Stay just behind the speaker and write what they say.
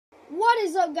What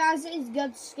is up, guys? It is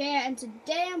Good Scare, and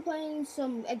today I'm playing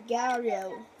some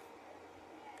Agario.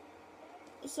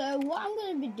 So what I'm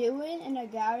going to be doing in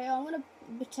Agario, I'm going to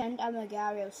pretend I'm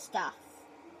Agario staff.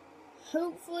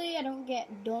 Hopefully I don't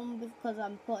get dumb because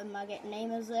I'm putting my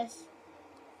name as this.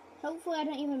 Hopefully I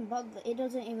don't even bother, it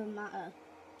doesn't even matter.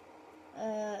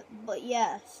 But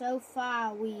yeah, so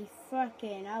far we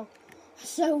freaking out.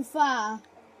 So far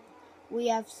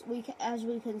as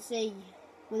we can see,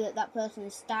 that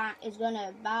person's stack is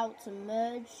about to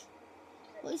merge.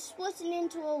 Well, it's splitting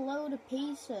into a load of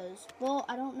pieces, but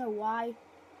I don't know why.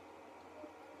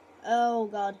 Oh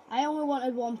god, I only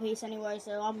wanted one piece anyway,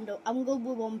 so I'm good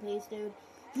with one piece, dude.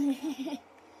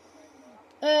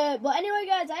 But anyway,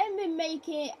 guys, I haven't made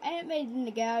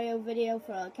an Agario video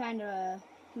for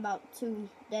about 2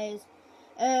 days.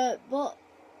 But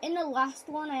in the last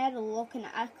one, I had a look and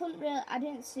I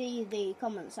didn't see the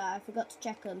comments. I forgot to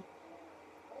check them.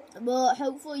 But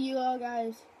hopefully you all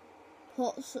guys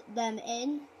put them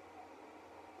in,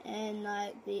 and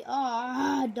like the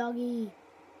doggy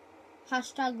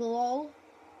hashtag lol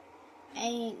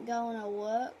ain't gonna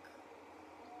work.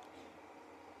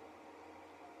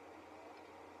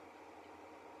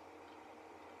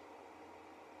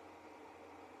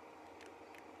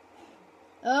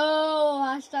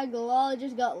 Oh, hashtag lol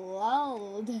just got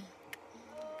lulled.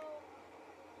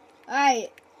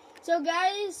 Alright, so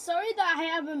guys, sorry that I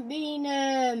haven't been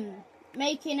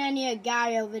making any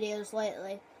Agario videos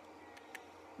lately,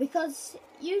 because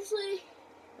usually,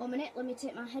 1 minute, let me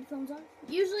take my headphones off.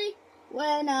 Usually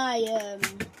when I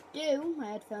do,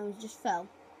 my headphones just fell.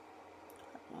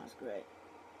 That's great.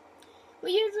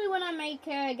 But usually when I make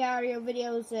Agario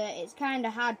videos, it's kind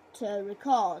of hard to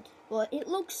record, but it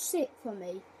looks sick for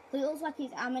me. It looks like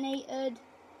it's animated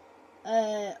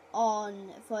for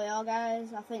y'all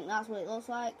guys. I think that's what it looks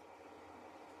like.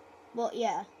 But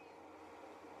yeah.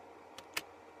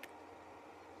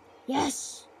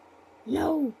 Yes!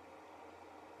 No!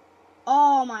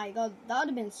 Oh my god, that would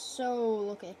have been so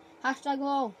lucky. Hashtag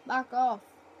low, back off.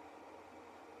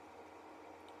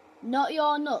 Not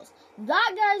your nuts.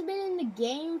 That guy's been in the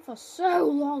game for so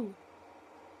long.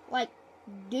 Like,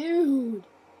 dude.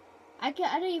 I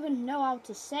don't even know how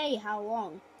to say how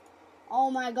long.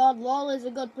 Oh my god, LOL is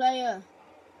a good player.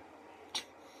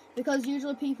 Because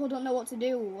usually people don't know what to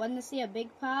do. When they see a big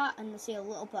part and they see a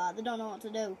little part, they don't know what to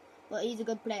do. But he's a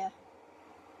good player.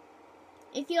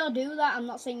 If you do that, I'm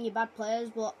not saying you're bad players,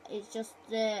 but it's just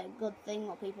a good thing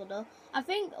what people do. I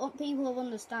think people will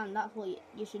understand that's what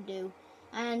you should do.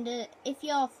 And if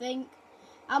you think,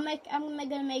 I'm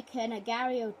gonna make an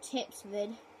Agario tips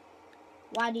vid.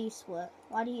 Why do you split?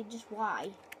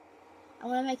 Why? I'm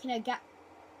gonna make an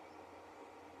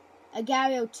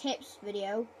Agario tips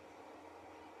video,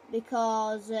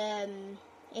 because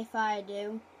if I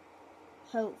do,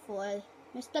 hopefully,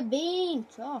 Mr. Bean,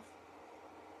 off.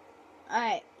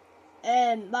 Alright, but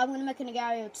I'm going to make an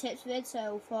Agario tips vid,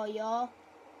 so for y'all,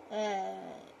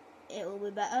 it will be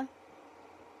better.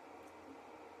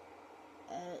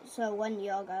 So when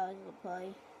y'all guys will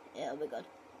play, it'll be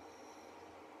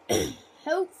good.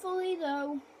 Hopefully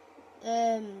though,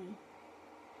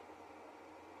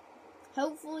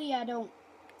 hopefully I don't,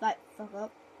 fuck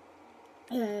up,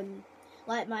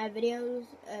 like my videos,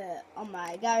 on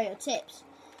my Agario tips.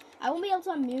 I won't be able to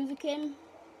have music in.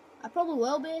 I probably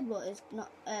will be, but it's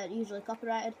not usually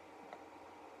copyrighted.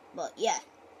 But yeah,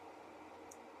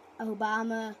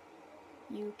 Obama,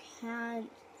 you can't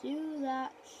do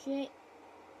that shit.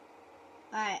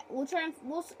 Alright,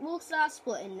 we'll start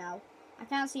splitting now. I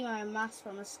can't see my mask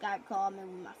from a Skype call I'm in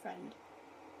with my friend.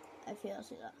 If you'll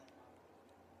see that.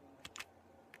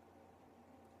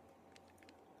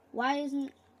 Why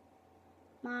isn't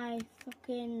my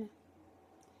fucking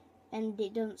and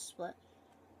it doesn't split?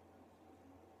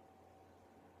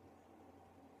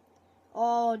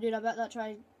 Oh, dude, I bet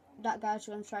that guy's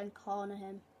going to try and corner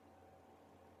him.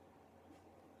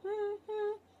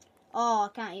 Oh, I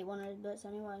can't eat one of his bits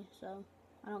anyway, so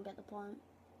I don't get the point.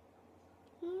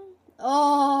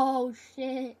 Oh,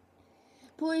 shit.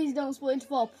 Please don't split into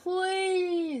 4.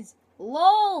 Please.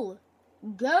 LOL.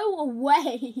 Go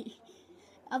away.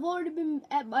 I've already been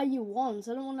ate by you once.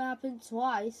 I don't want to happen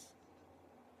twice.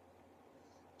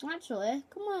 Actually,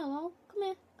 come on, LOL. Come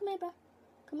here. Come here, bruh.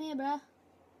 Come here, bruh.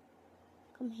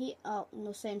 Come here. Oh,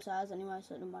 no, same size anyway,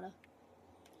 so it doesn't matter.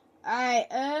 Alright,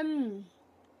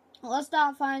 let's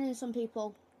start finding some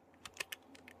people.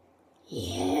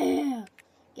 Yeah!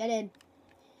 Get in.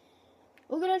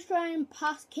 We're gonna try and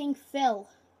pass King Phil.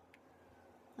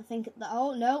 I think that,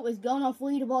 oh no, it's gone off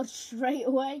leaderboard straight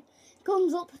away.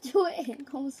 Comes up to it and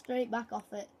comes straight back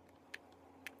off it.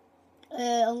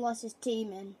 Unless it's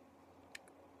teaming.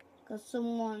 Because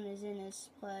someone is in his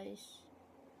place.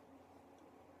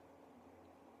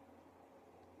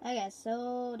 I get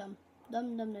so dumb.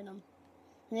 Dumb.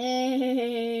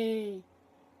 Hey!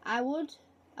 I would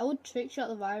trick shot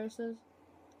the viruses.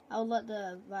 I would let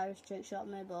the virus trick shot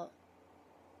me, but...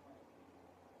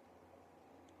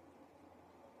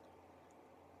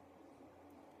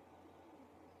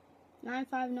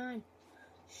 $9.59.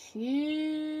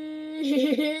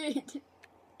 Shit!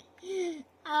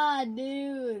 Ah,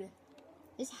 dude.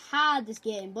 It's hard, this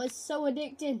game, but it's so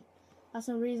addicting. That's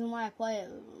the reason why I play it,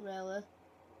 really.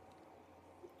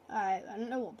 Alright, I don't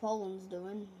know what Poland's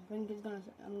doing. I think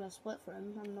I'm gonna split for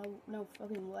him. No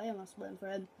fucking way I'm gonna split for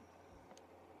him.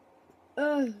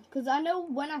 Cause I know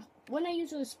when I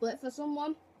usually split for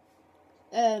someone,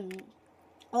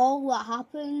 all that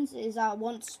happens is I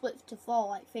want to split to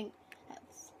 4.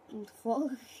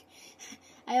 Fuck.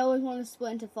 I always want to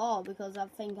split into 4 because I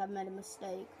think I've made a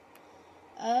mistake.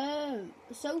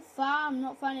 So far I'm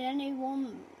not finding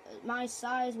anyone my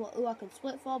size who I could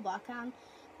split for, but I can.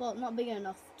 But not big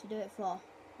enough to do it for.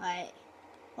 Like,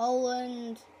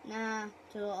 Poland, nah,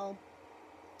 too little.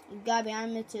 The guy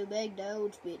behind me, too big,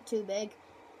 dude, too big.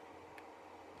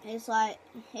 It's like,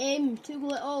 him, too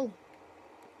little.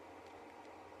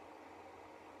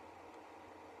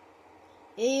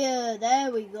 Here,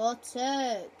 there we go,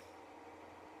 Turk.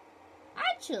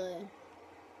 Actually,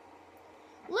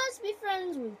 let's be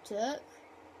friends with Turk.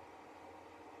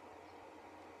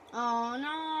 Oh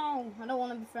no, I don't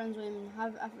want to be friends with him.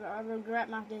 I regret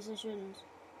my decisions.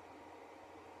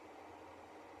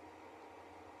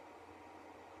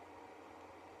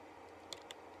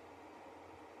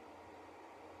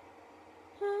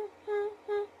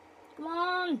 Come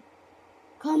on.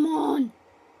 Come on.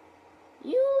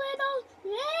 You little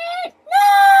shit.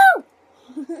 No!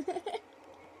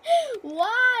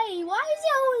 Why? Why is he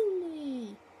on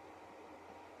me?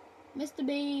 Mr.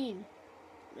 Bean.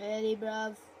 Ready,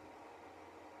 bruv?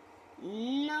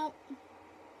 Nope.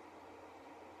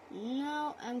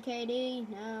 No, MKD,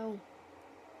 no.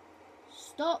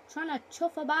 Stop trying to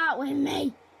chuff about with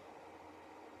me.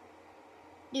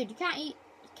 Dude, you can't eat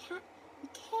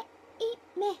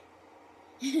me.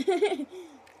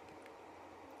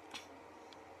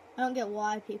 I don't get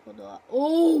why people do that.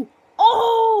 Oh!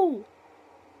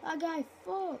 That guy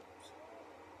fucked.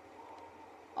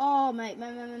 Oh, mate, no.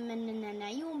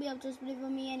 You won't be able to split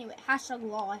with me anyway. Hashtag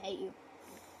law, I hate you.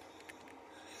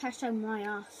 Hashtag my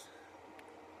ass.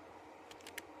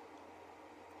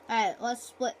 Alright, let's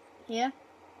split here.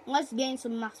 Let's gain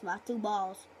some mass by 2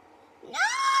 balls.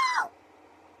 No!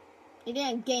 He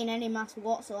didn't gain any mass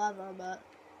whatsoever, but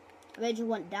they just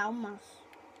went down mass.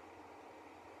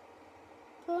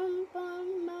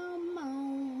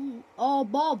 Oh,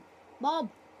 Bob.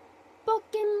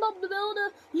 Fucking Bob the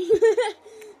Builder.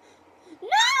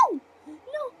 No! He's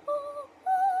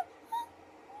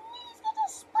gonna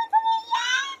split for me,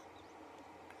 yeah!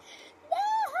 No!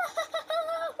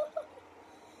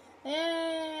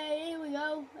 Hey, here we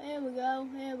go.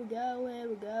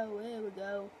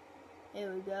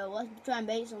 Let's try and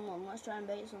bait someone.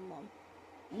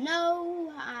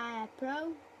 No,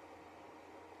 pro.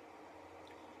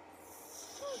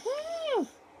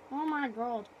 Oh my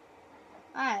god.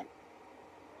 Alright.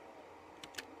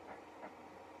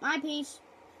 My piece.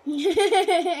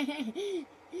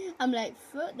 I'm like,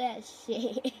 fuck that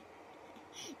shit.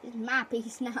 It's my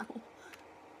piece now.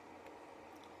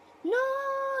 No,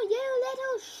 you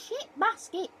little shit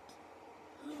basket.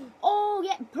 Oh,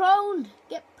 get proned.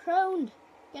 Get owned.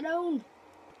 Get on,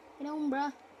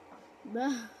 bruh.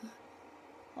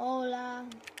 Hola.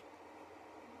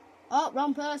 Oh,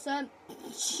 wrong person.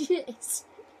 Shit.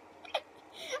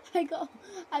 I got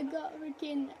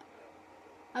freaking...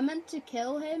 I meant to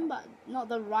kill him, but not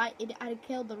the right... I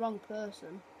killed the wrong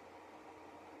person.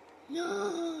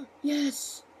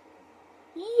 Yes!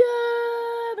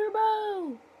 Yeah,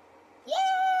 bro!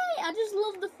 Yay! I just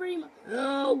love the free...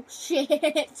 Oh,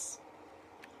 shit!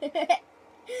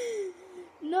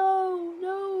 No,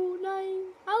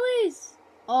 9. Alice!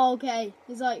 Oh, okay,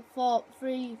 there's like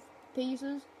 3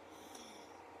 pieces.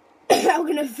 I'm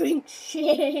gonna think,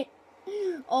 shit,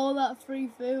 all that free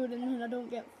food and then I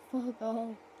don't get fuck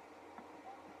all.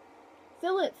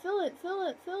 Fill it.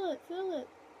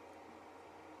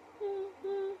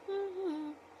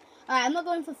 Alright, I'm not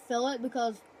going for fill it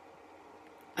because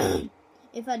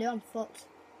if I do, I'm fucked.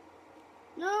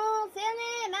 No, fill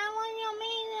it, I want your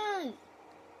minions.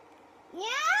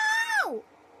 No!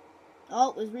 Oh,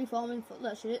 it was reforming, fuck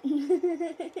that shit.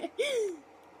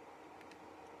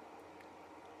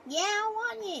 Yeah, I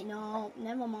want it. No,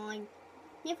 never mind.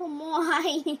 Hey,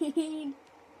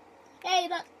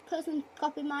 that person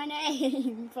copied my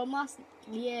name from last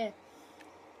year.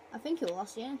 I think it was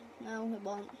last year. No, it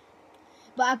wasn't.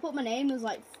 But I put my name as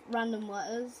like random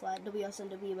letters, like WS and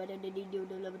W.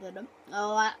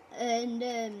 Oh,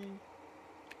 and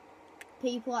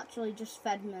people actually just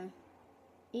fed me,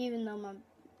 even though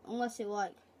unless it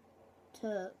like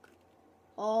Turk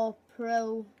or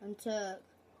Pro and Turk.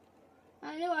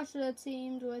 I knew I should have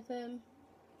teamed with him.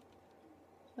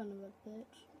 Son of a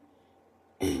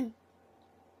bitch.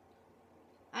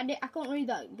 I couldn't read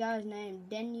that guy's name.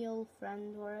 Daniel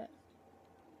friend or it.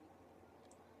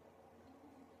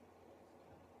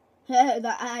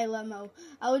 That eye lemo.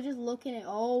 I was just looking at.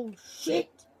 Oh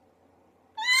shit!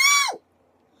 No!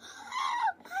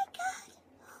 Oh my god!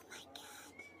 Oh my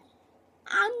god!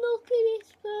 I'm the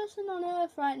luckiest person on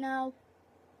earth right now.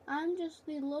 I'm just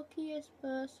the luckiest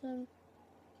person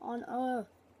on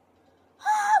earth.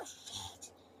 Oh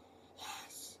shit!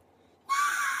 Yes!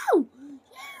 No! You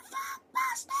fat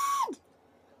bastard!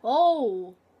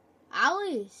 Oh,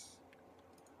 Alice!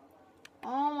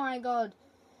 Oh my god!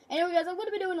 Anyway, guys, I'm going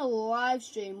to be doing a live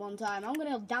stream one time. I'm going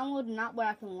to download an app where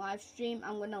I can live stream.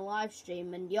 I'm going to live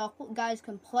stream, and y'all guys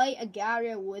can play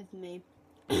Agario with me.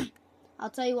 I'll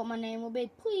tell you what my name will be.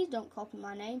 Please don't copy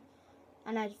my name.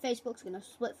 And Facebook's going to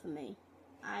split for me.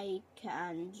 I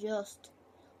can just...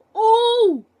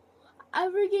 Oh! I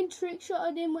freaking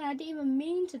trick-shotted him when I didn't even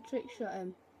mean to trick-shot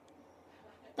him.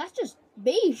 That's just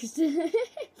beast.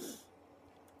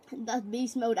 That's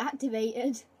beast mode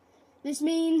activated. This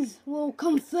means we'll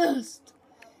come first.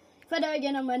 If I die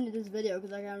again, I'm ending this video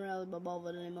because I can't really be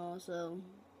bothered anymore, so...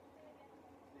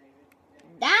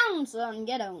 Down, son!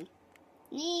 Get on.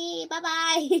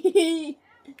 Bye-bye!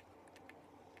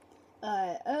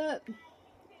 Alright,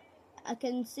 I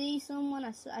can see someone.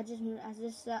 I just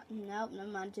nope, never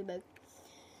mind, too big.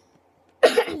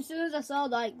 As soon as I saw,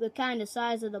 like, the kind of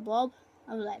size of the blob,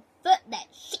 I was like, fuck that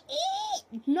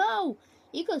shit! No!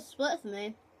 He could split for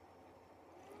me.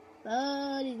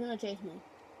 But he's gonna chase me.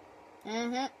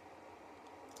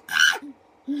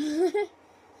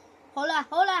 Hola,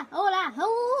 hola, hola,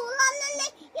 hola,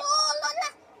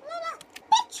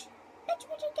 bitch! Bitch,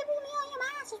 you're giving me all your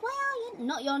ass as well.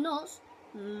 Not your nuts.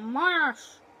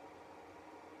 Marsh.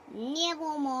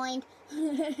 Never mind.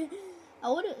 I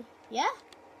would've, yeah?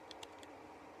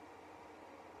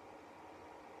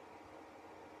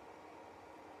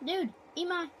 Dude, eat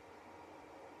my.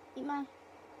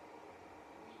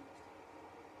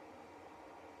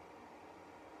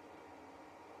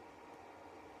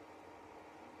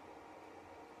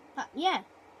 Yeah.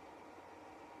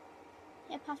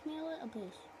 Yeah, pass me a little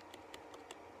piece.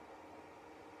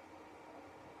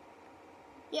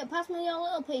 Yeah, pass me your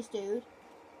little piece, dude.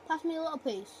 Pass me a little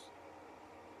piece.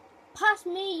 Pass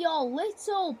me your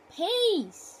little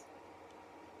piece.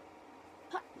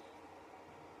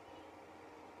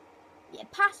 Yeah,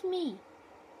 pass me.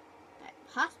 Right,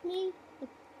 pass me.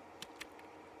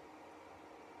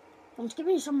 I'm just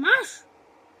giving you some mash.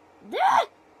 There.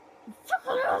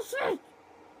 Fucking awesome.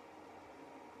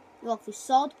 You ugly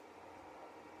sod.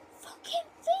 Fucking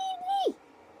feed me.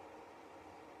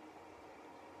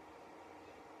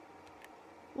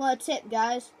 What a tip,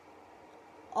 guys.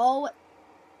 Always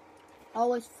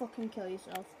fucking kill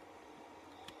yourself.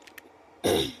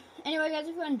 Anyway, guys,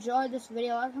 if you enjoyed this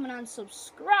video, like, comment, and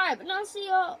subscribe. And I'll see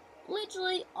you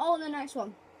literally all in the next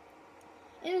one.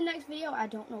 In the next video, I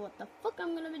don't know what the fuck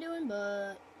I'm going to be doing,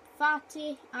 but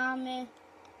Fatty Army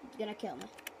is going to kill me.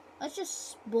 Let's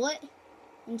just split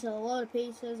into a load of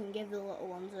pieces and give the little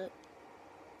ones it.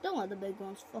 Don't let the big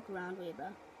ones fuck around with you, bro.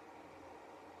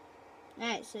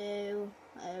 Alright, so,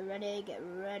 ready, get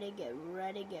ready.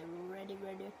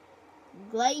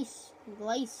 Glaze.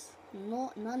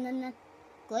 No.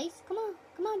 Glaze, come on, bro.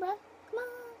 Come on, bro.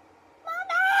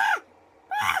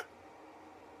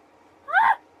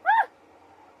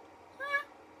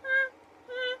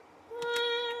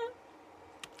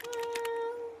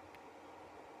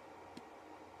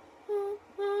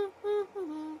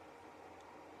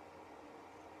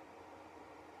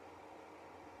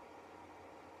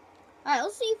 Alright,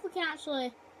 let's see if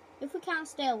we can't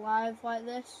stay alive like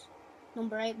this.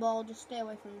 Number 8 ball, just stay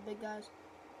away from the big guys.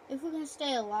 If we can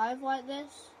stay alive like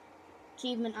this,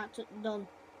 achievement done.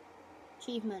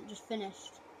 Achievement just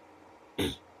finished.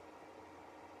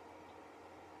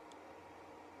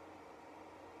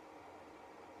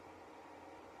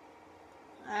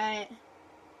 Alright.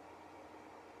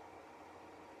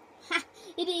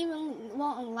 He didn't even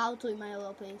want allowed to eat my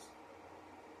little piece.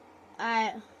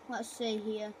 Alright, let's see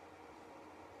here.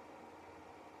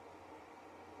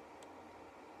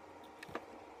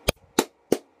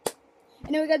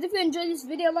 Anyway, guys, if you enjoyed this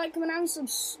video, like, comment, and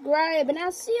subscribe. And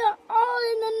I'll see you all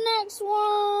in the next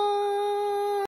one.